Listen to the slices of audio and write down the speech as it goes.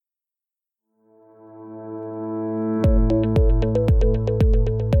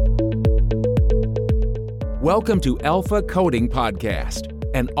Welcome to Alpha Coding Podcast,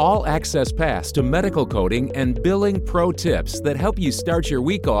 an all-access pass to medical coding and billing pro tips that help you start your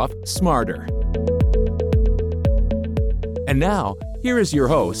week off smarter. And now, here is your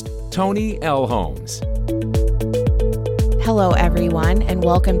host, Tony L. Holmes. Hello, everyone, and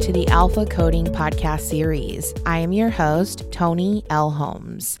welcome to the Alpha Coding Podcast series. I am your host, Tony L.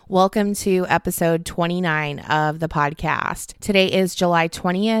 Holmes. Welcome to episode 29 of the podcast. Today is July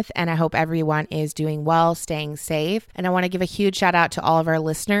 20th, and I hope everyone is doing well, staying safe. And I want to give a huge shout out to all of our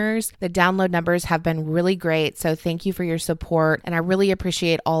listeners. The download numbers have been really great, so thank you for your support. And I really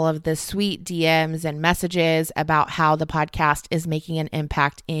appreciate all of the sweet DMs and messages about how the podcast is making an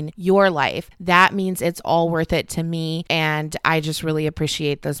impact in your life. That means it's all worth it to me, and I just really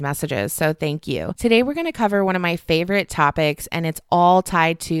appreciate those messages. So thank you. Today, we're going to cover one of my favorite topics, and it's all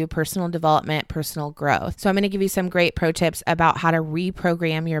tied to personal development, personal growth. So I'm going to give you some great pro tips about how to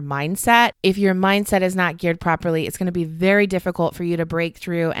reprogram your mindset. If your mindset is not geared properly, it's going to be very difficult for you to break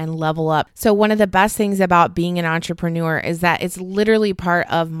through and level up. So one of the best things about being an entrepreneur is that it's literally part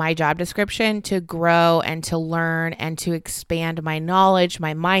of my job description to grow and to learn and to expand my knowledge,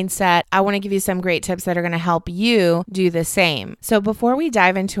 my mindset. I want to give you some great tips that are going to help you do the same. So before we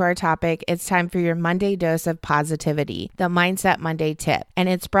dive into our topic, it's time for your Monday dose of positivity, the Mindset Monday tip, and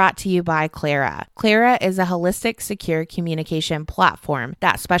it's brought to you by Clara. Clara is a holistic, secure communication platform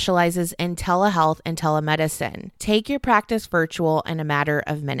that specializes in telehealth and telemedicine. Take your practice virtual in a matter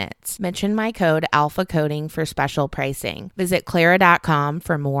of minutes. Mention my code ALPHACODING for special pricing. Visit Clara.com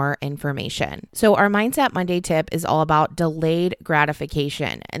for more information. So our Mindset Monday tip is all about delayed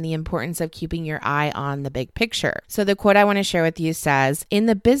gratification and the importance of keeping your eye on the big picture. So the quote I want to share with you says, in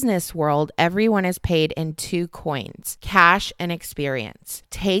the business world, everyone is paid in two coins, cash and experience.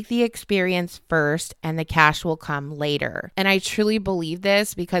 Take the experience first and the cash will come later. And I truly believe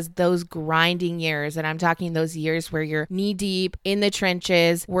this because those grinding years, and I'm talking those years where you're knee deep in the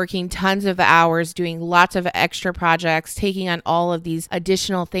trenches, working tons of hours, doing lots of extra projects, taking on all of these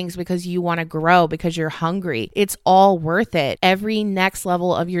additional things because you want to grow, because you're hungry. It's all worth it. Every next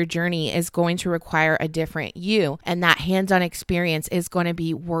level of your journey is going to require a different you. And that hands-on experience is going to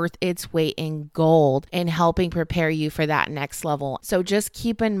be worth its weight in gold in helping prepare you for that next level. So just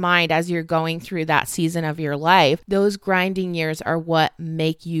keep in mind as you're going through that season of your life, those grinding years are what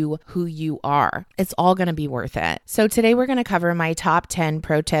make you who you are. It's all going to be worth it. So today we're going to cover my top 10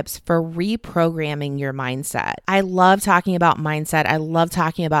 pro tips for reprogramming your mindset. I love talking about mindset. I love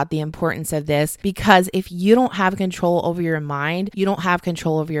talking about the importance of this because if you don't have control over your mind, you don't have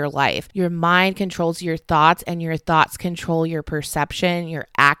control over your life. Your mind controls your thoughts and your thoughts control your perception, your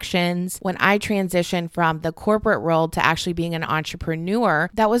actions. When I transitioned from the corporate world to actually being an entrepreneur,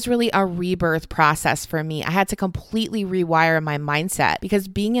 that was really a rebirth process for me. I had to completely rewire my mindset because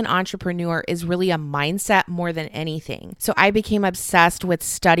being an entrepreneur is really a mindset more than anything. So I became obsessed with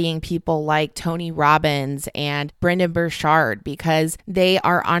studying people like Tony Robbins and Brendon Burchard because they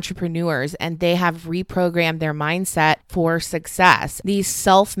are entrepreneurs and they have reprogrammed their mindset for success. These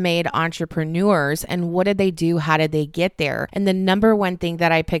self-made entrepreneurs, and what did they do? How did they get there? And the number one thing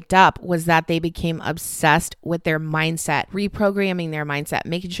that I picked up was that they became obsessed with their mindset, reprogramming their mindset,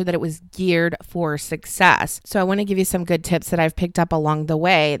 making sure that it was geared for success. So I want to give you some good tips that I've picked up along the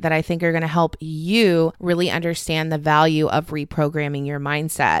way that I think are going to help you really understand the value of reprogramming your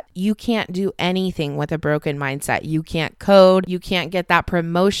mindset. You can't do anything with a broken mindset. You can't code. You can't get that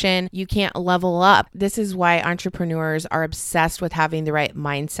promotion. You can't level up. This is why entrepreneurs are obsessed with having the right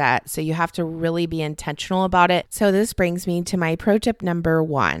mindset. So you have to really be intentional about it. So this brings me to my pro tip number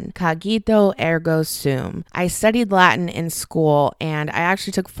 1, cogito ergo sum. I studied Latin in school and I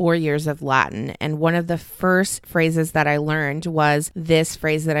actually took 4 years of Latin. And one of the first phrases that I learned was this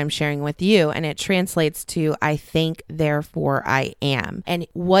phrase that I'm sharing with you. And it translates to, I think, therefore I am. And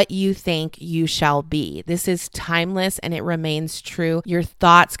what you think, you shall be. This is timeless and it remains true. Your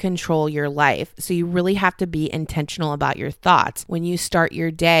thoughts control your life. So you really have to be intentional about your thoughts. When you start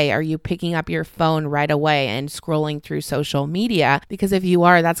your day, are you picking up your phone right away and scrolling through social media? Because if you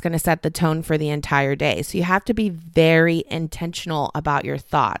are, that's going to set the tone for the entire day. So you have to be very intentional about your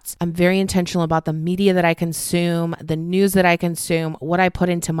thoughts. I'm very intentional about the media that I consume, the news that I consume, what I put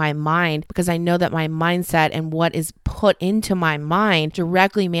into my mind, because I know that my mindset and what is put into my mind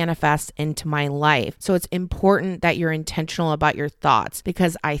directly manifests into my life. So it's important that you're intentional about your thoughts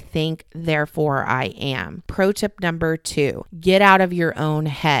because I think, therefore I am. Pro tip number 2, get out of your own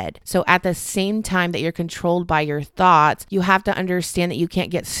head. So at the same time that you're controlled by your thoughts. You have to understand that you can't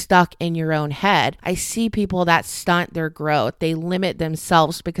get stuck in your own head. I see people that stunt their growth. They limit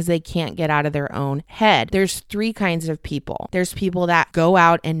themselves because they can't get out of their own head. There's 3 kinds of people. There's people that go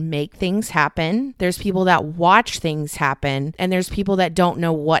out and make things happen. There's people that watch things happen. And there's people that don't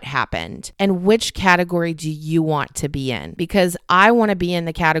know what happened. And which category do you want to be in? Because I want to be in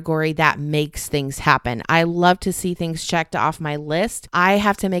the category that makes things happen. I love to see things checked off my list. I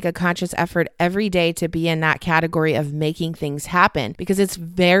have to make a conscious effort every day to be in that category of making things happen, because it's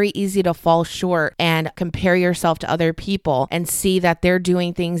very easy to fall short and compare yourself to other people and see that they're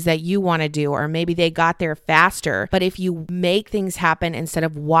doing things that you want to do, or maybe they got there faster. But if you make things happen instead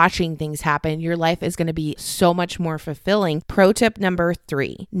of watching things happen, your life is going to be so much more fulfilling. Pro tip number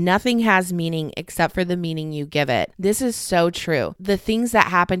 3, nothing has meaning except for the meaning you give it. This is so true. The things that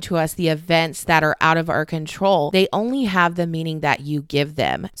happen to us, the events that are out of our control, they only have the meaning that you give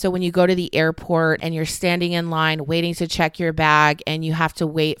them. So when you go to the airport and you're standing in line waiting to check your bag and you have to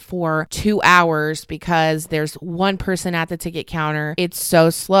wait for 2 hours because there's one person at the ticket counter, it's so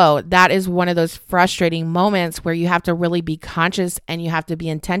slow. That is one of those frustrating moments where you have to really be conscious and you have to be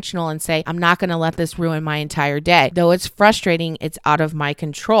intentional and say, I'm not going to let this ruin my entire day. Though it's frustrating, it's out of my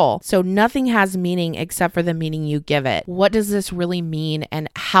control. So nothing has meaning except for the meaning you give it. What does this really mean, and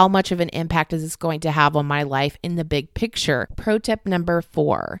how much of an impact is this going to have on my life in the big picture? Pro tip number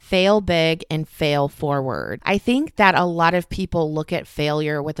 4, fail big and fail forward. I think that a lot of people look at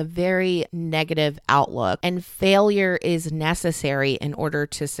failure with a very negative outlook, and failure is necessary in order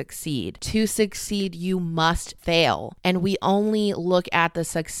to succeed. To succeed, you must fail. And we only look at the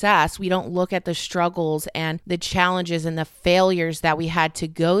success. We don't look at the struggles and the challenges and the failures that we had to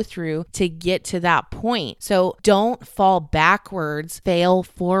go through to get to that point. So don't fall backwards, fail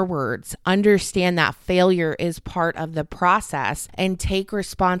forwards. Understand that failure is part of the process and take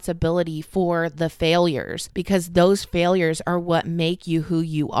responsibility for the failures, because those failures are what make you who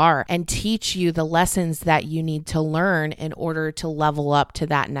you are and teach you the lessons that you need to learn in order to level up to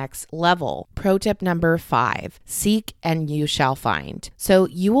that next level. Pro tip number 5, seek and you shall find. So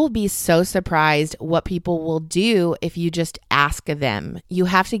you will be so surprised what people will do if you just ask them. You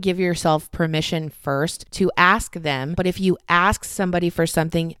have to give yourself permission first to ask them. But if you ask somebody for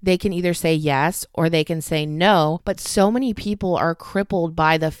something, they can either say yes or they can say no. But so many people are crippled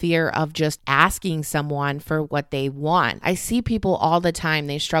by the fear of just asking someone for what they want. I see people all the time.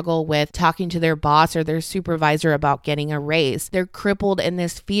 They struggle with talking to their boss or their supervisor about getting a raise. They're crippled in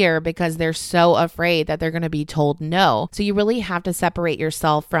this fear because they're so afraid that they're going to be told no. So you really have to separate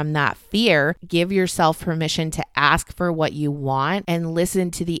yourself from that fear. Give yourself permission to ask for what you want and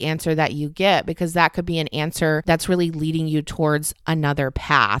listen to the answer that you get, because that could be an answer that's really leading you towards another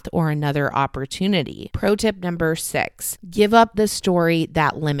path or another opportunity. Pro tip number 6, give up the story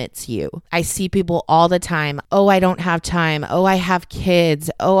that limits you. I see people all the time. Oh, I don't have time. Oh, I have kids.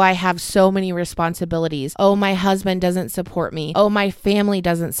 Oh, I have so many responsibilities. Oh, my husband doesn't support me. Oh, my family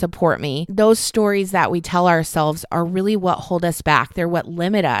doesn't support me. Those stories that we tell ourselves are really what hold us back. They're what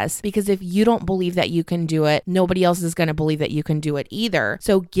limit us, because if you don't believe that you can do it, nobody else is going to believe that you can do it either.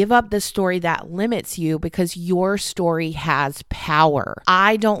 So give up the story that limits you, because your story has power.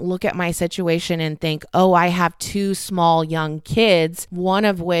 I don't look at my situation and think, oh, I have 2 small young kids, one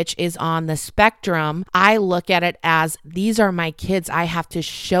of which is on the spectrum. I look at it as, these are my kids. I have to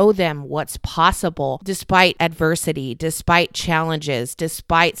show them what's possible despite adversity, despite challenges,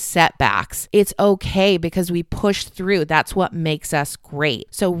 despite setbacks. It's okay because we push through. That's what makes us great.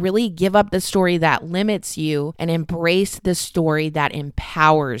 So really give up the story that limits you and embrace the story that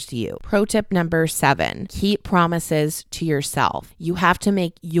empowers you. Pro tip number 7, keep promises to yourself. You have to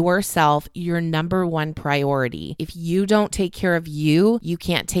make yourself your number 1 priority. If you don't take care of you, you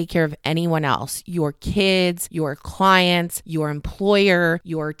can't take care of anyone else. Your kids, your clients, your employer,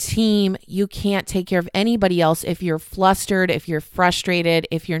 your team. You can't take care of anybody else if you're flustered, if you're frustrated,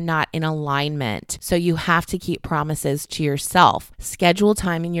 if you're not in alignment. So you have to keep promises to yourself. Schedule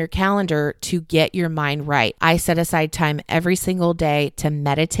time in your calendar to get your mind right. I set aside time every single day to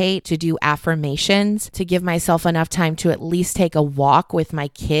meditate, to do affirmations, to give myself enough time to at least take a walk with my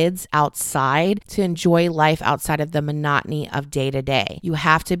kids outside, to enjoy life outside of the monotony of day to day. You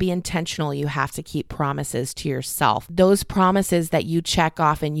have to be intentional. You have to keep promises to yourself. Those promises that you check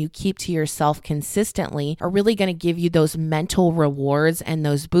off and you keep to yourself consistently are really going to give you those mental rewards and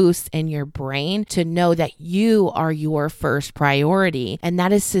those boosts in in your brain to know that you are your first priority. And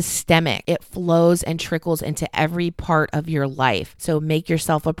that is systemic. It flows and trickles into every part of your life. So make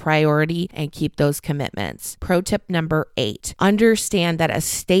yourself a priority and keep those commitments. Pro tip number 8, understand that a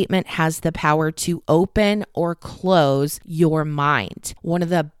statement has the power to open or close your mind. One of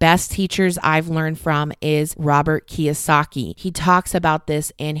the best teachers I've learned from is Robert Kiyosaki. He talks about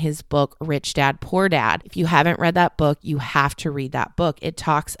this in his book, Rich Dad, Poor Dad. If you haven't read that book, you have to read that book. It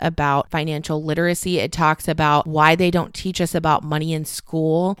talks about financial literacy. It talks about why they don't teach us about money in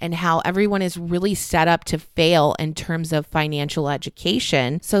school and how everyone is really set up to fail in terms of financial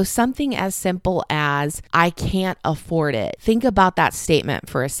education. So something as simple as, I can't afford it. Think about that statement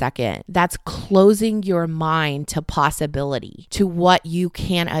for a second. That's closing your mind to possibility, to what you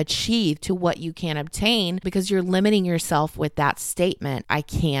can achieve, to what you can obtain, because you're limiting yourself with that statement, I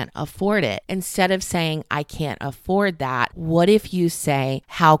can't afford it. Instead of saying, I can't afford that, what if you say,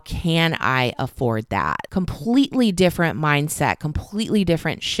 how can I afford that? Completely different mindset, completely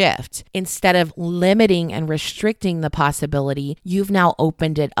different shift. Instead of limiting and restricting the possibility, you've now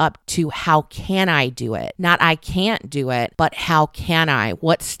opened it up to how can I do it? Not I can't do it, but how can I?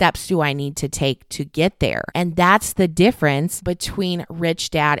 What steps do I need to take to get there? And that's the difference between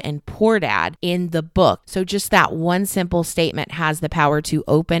Rich Dad and Poor Dad in the book. So just that one simple statement has the power to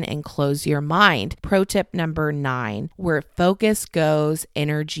open and close your mind. Pro tip number 9, where focus goes,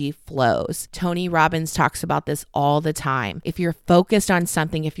 energy flows. Tony Robbins talks about this all the time. If you're focused on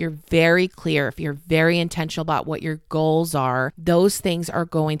something, if you're very clear, if you're very intentional about what your goals are, those things are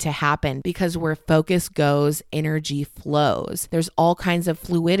going to happen, because where focus goes, energy flows. There's all kinds of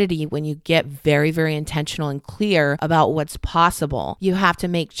fluidity when you get very, very intentional and clear about what's possible. You have to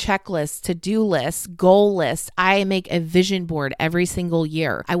make checklists, to-do lists, goal lists. I make a vision board every single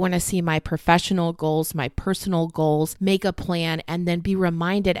year. I want to see my professional goals, my personal goals, make a plan, and then be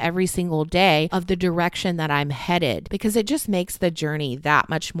reminded every single day of the direction that I'm headed, because it just makes the journey that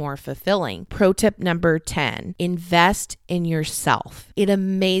much more fulfilling. Pro tip number 10, invest in yourself. It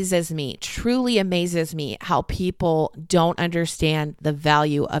amazes me, truly amazes me, how people don't understand the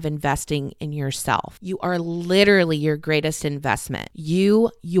value of investing in yourself. You are literally your greatest investment.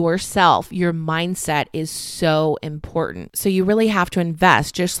 You, yourself, your mindset is so important. So you really have to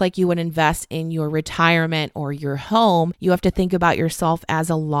invest, just like you would invest in your retirement or your home. You have to think about yourself as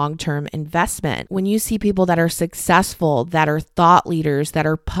a long-term investment. When you see people that are successful, that are thought leaders, that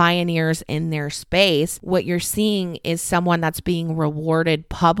are pioneers in their space, what you're seeing is someone that's being rewarded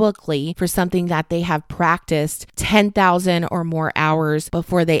publicly for something that they have practiced 10,000 or more hours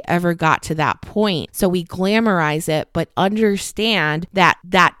before they ever got to that point. So we glamorize it, but understand that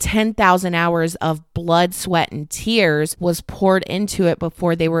 10,000 hours of blood, sweat, and tears was poured into it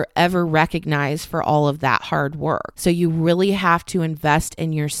before they were ever recognized for all of that hard work. So you really have to invest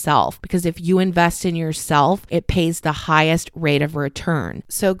in yourself, because if you invest in yourself, it pays the highest rate of return.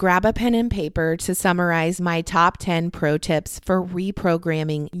 So grab a pen and paper to summarize my top 10 pro tips for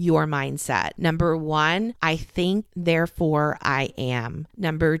reprogramming your mindset. Number 1, I think, therefore I am.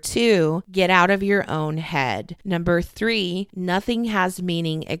 Number 2, get out of your own head. Number 3, nothing has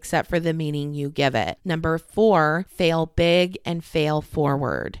meaning except for the meaning you give it. Number 4, fail big and fail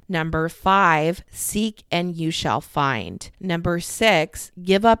forward. Number 5, seek and you shall find. Number 6,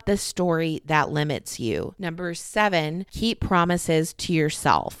 give up the story that limits you. Number 7, keep promises to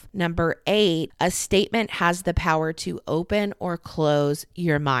yourself. Number 8, a statement has the power to open or close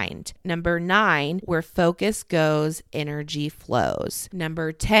your mind. Number 9, where focus goes, energy flows.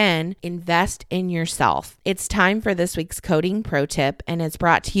 Number 10, invest in yourself. It's time for this week's coding pro tip, and it's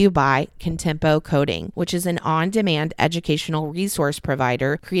brought to you by Contempo Coding, which is an on-demand educational resource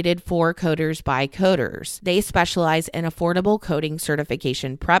provider created for coders by coders. They specialize in affordable coding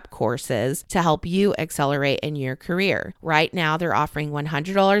certification prep courses to help you accelerate in your career. Right now, they're offering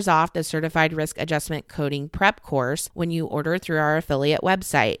 $100 off the Certified Risk Adjustment Coding Prep course when you order through our affiliate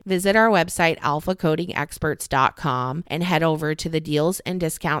website. Visit our website, alphacodingexperts.com, and head over to the Deals and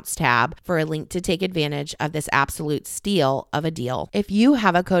Discounts tab for a link to take advantage of this absolute steal of a deal. If you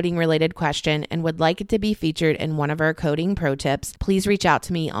have a coding-related question and would like it to be featured in one of our coding pro tips, please reach out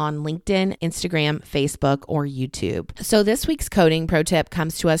to me on LinkedIn, Instagram, Facebook, or YouTube. So this week's coding pro tip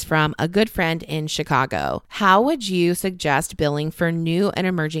comes to us from a good friend in Chicago. How would you suggest billing for new and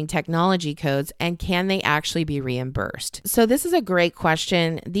emerging technology codes, and can they actually be reimbursed? So this is a great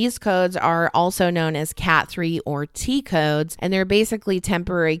question. These codes are also known as Cat 3 or T codes, and they're basically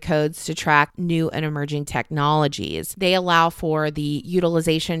temporary codes to track new and emerging technologies. They allow for the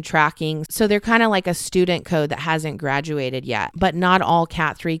utilization tracking, so they're kind of like a student code that hasn't graduated yet, but not all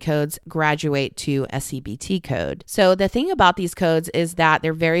Cat 3 codes graduate to a CPT code. So the thing about these codes is is that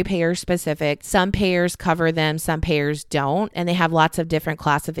they're very payer specific. Some payers cover them, some payers don't, and they have lots of different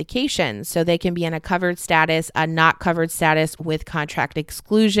classifications. So they can be in a covered status, a not covered status with contract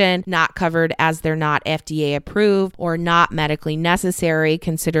exclusion, not covered as they're not FDA approved, or not medically necessary,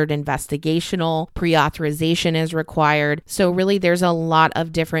 considered investigational, pre-authorization is required. So really there's a lot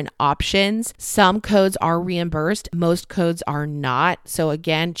of different options. Some codes are reimbursed, most codes are not. So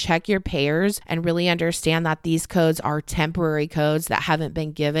again, check your payers and really understand that these codes are temporary codes that haven't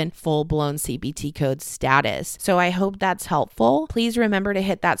been given full-blown CPT code status. So I hope that's helpful. Please remember to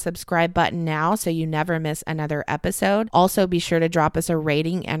hit that subscribe button now so you never miss another episode. Also, be sure to drop us a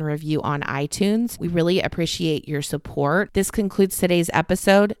rating and review on iTunes. We really appreciate your support. This concludes today's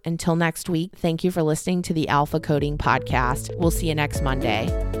episode. Until next week, thank you for listening to the Alpha Coding Podcast. We'll see you next Monday.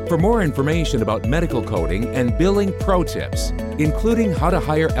 For more information about medical coding and billing pro tips, including how to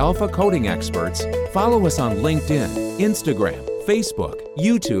hire Alpha coding experts, follow us on LinkedIn, Instagram, Facebook,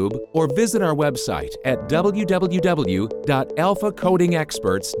 YouTube, or visit our website at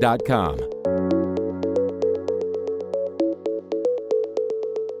www.alphacodingexperts.com.